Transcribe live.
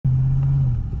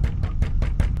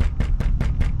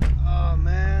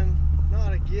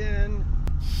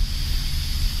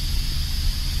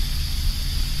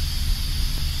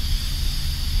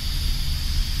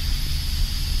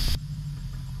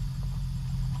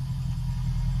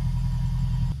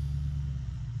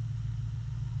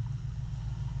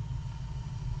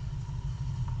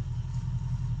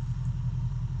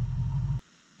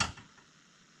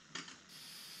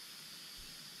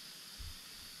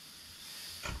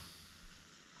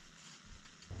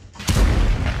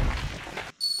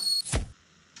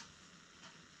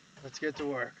Let's get to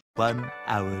work. 1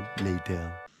 hour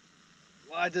later.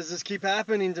 Why does this keep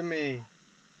happening to me?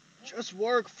 Just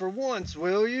work for once,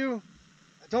 will you?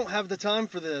 I don't have the time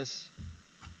for this.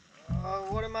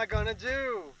 What am I gonna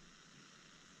do?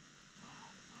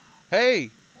 Hey,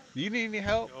 do you need any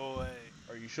help? Go away.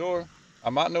 Are you sure? I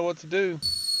might know what to do.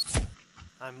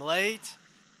 I'm late.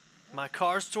 My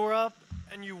car's tore up,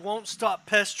 and you won't stop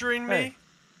pestering me? Hey,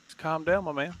 just calm down,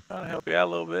 my man. Trying to help you out a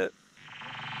little bit.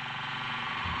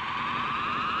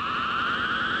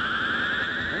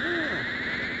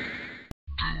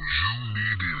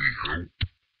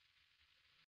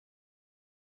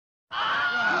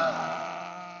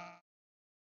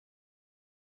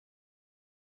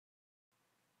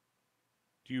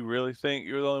 Do you really think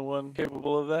you're the only one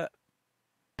capable of that?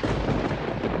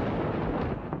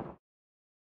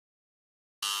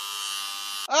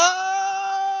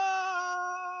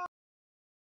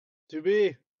 To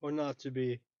be or not to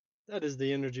be, that is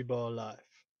the energy ball life.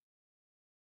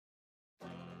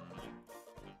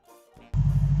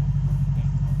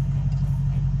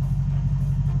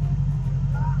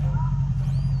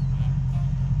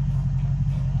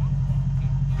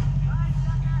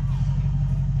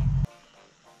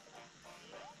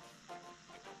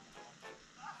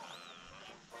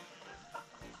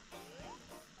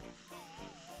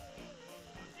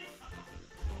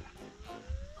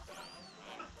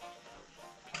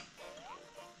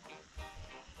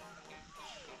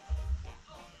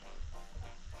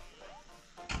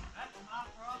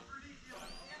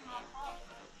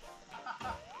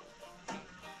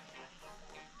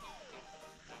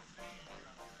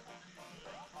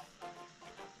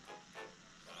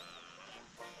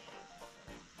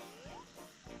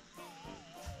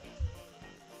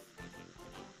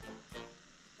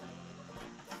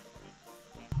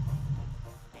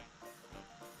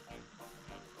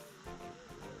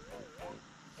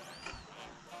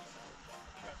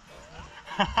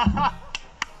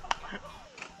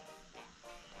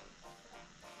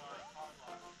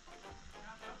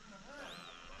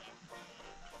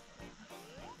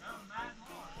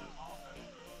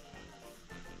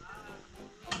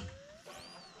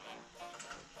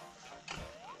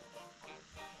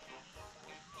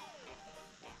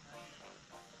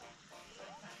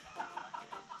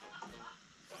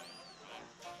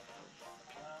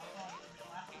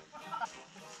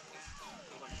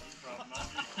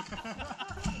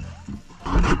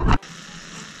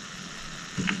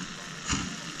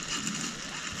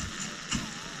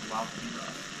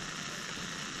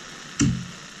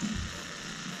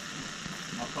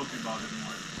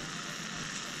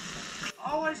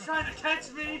 Always trying to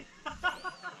catch me!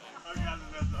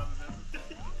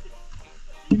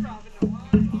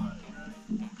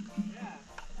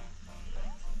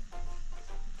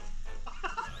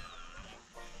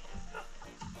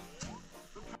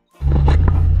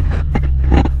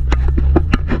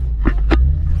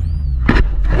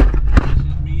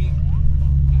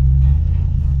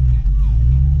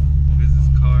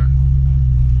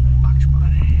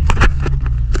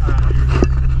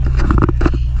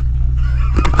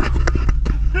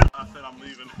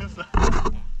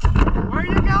 Where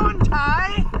you going,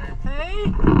 Ty?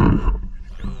 Hey?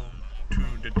 To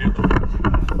the devil.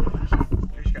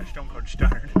 He's got Stone Cold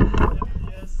Stuttered.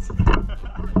 Yes.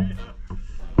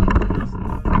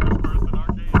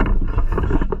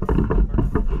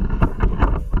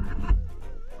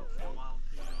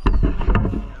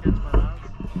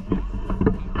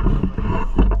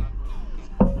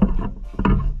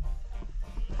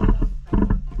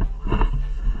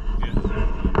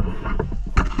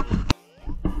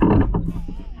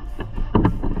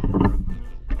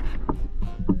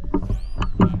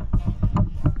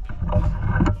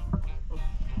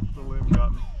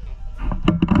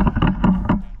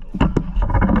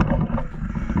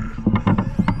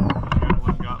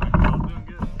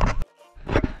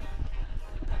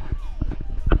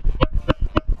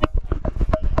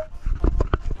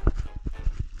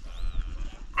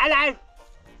 Hello!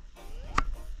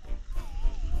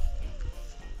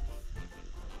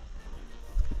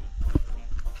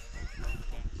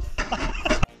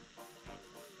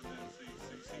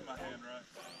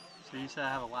 So you said I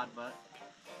have a wide butt?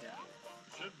 Yeah.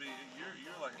 Should be.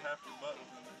 You're like half your butt was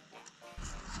in there.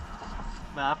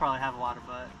 But I probably have a wider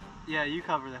butt. Yeah, you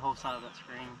cover the whole side of that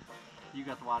screen. You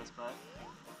got the widest butt.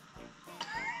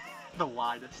 The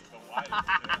widest. The widest.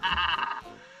 Yeah.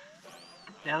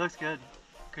 Yeah, it looks good.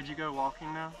 Could you go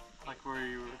walking now? Like where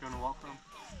you were going to walk from?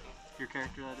 Your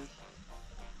character, that is.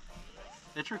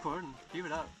 It's recording. Keep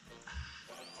it up.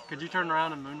 Could you turn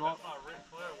around and moonwalk? That's my Ric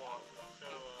Flair walk. So,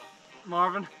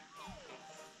 Marvin?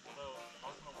 so I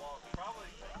was gonna walk. Probably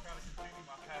try to continue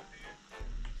my path here.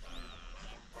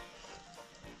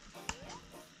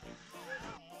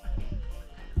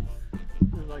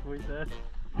 like we said.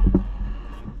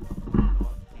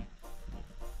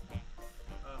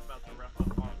 About to wrap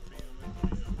up on film.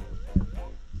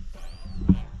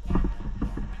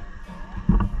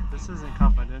 This isn't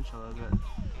confidential, is it?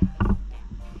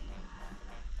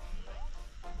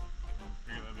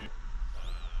 You're gonna be.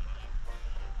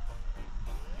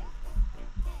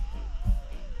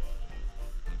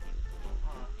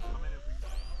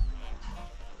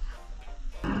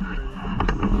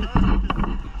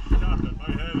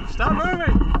 Stop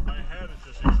moving! My head is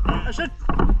just expanding. I said,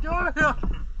 go over here!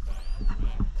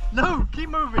 No, keep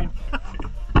moving!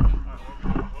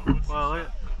 Well, look,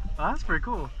 oh, that's pretty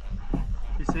cool.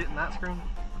 You see it in that screen?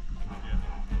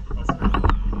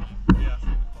 Yeah.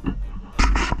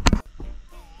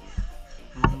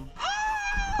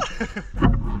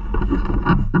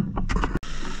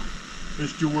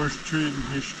 It's the worst trade in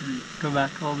history. Go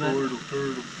back a little bit.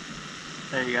 Turtle.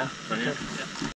 There you go. Right here?